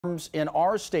Farms in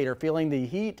our state are feeling the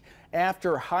heat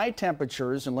after high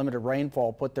temperatures and limited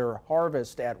rainfall put their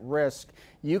harvest at risk.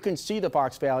 You can see the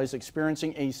Fox Valley is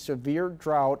experiencing a severe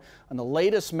drought on the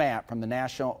latest map from the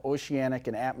National Oceanic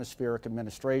and Atmospheric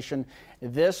Administration.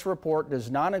 This report does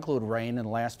not include rain in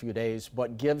the last few days,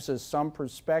 but gives us some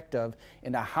perspective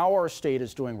into how our state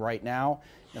is doing right now.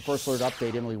 In the First Alert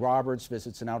Update, Emily Roberts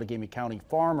visits an Outagamie County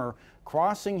farmer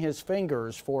crossing his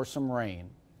fingers for some rain.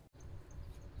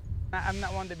 I'm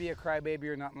not one to be a crybaby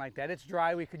or nothing like that. It's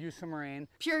dry, we could use some rain.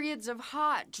 Periods of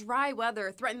hot, dry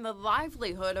weather threaten the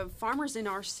livelihood of farmers in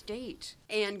our state.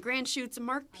 And Grand Chute's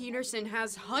Mark Peterson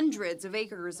has hundreds of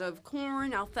acres of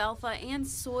corn, alfalfa, and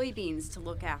soybeans to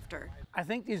look after. I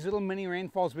think these little mini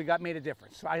rainfalls we got made a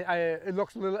difference. It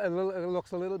looks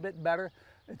a little bit better.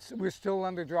 We're still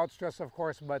under drought stress, of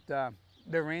course, but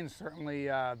the rain certainly,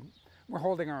 we're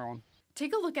holding our own.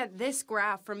 Take a look at this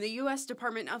graph from the U.S.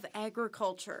 Department of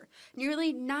Agriculture.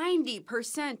 Nearly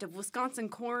 90% of Wisconsin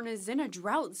corn is in a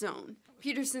drought zone.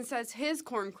 Peterson says his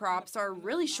corn crops are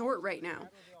really short right now,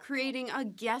 creating a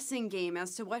guessing game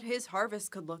as to what his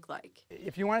harvest could look like.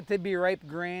 If you want it to be ripe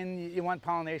grain, you want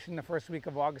pollination the first week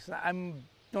of August. I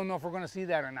don't know if we're going to see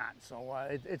that or not. So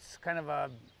it's kind of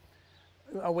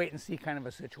a wait and see kind of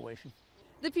a situation.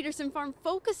 The Peterson farm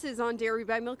focuses on dairy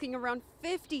by milking around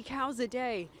 50 cows a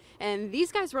day, and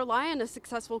these guys rely on a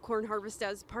successful corn harvest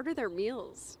as part of their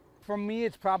meals. For me,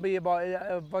 it's probably about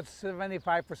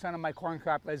 75% of my corn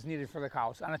crop is needed for the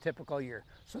cows on a typical year.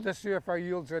 So this year, if our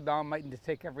yields are down, might need to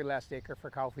take every last acre for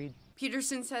cow feed.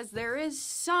 Peterson says there is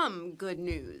some good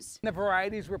news. The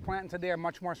varieties we're planting today are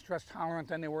much more stress tolerant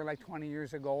than they were like 20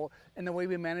 years ago, and the way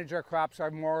we manage our crops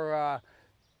are more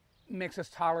makes us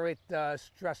tolerate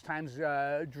stress times,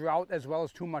 drought, as well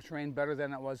as too much rain better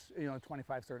than it was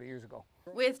 25, 30 years ago.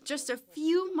 With just a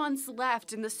few months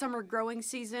left in the summer growing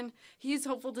season, he is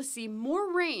hopeful to see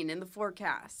more rain in the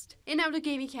forecast. In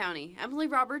Outagamie County, Emily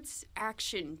Roberts,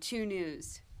 Action 2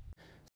 News.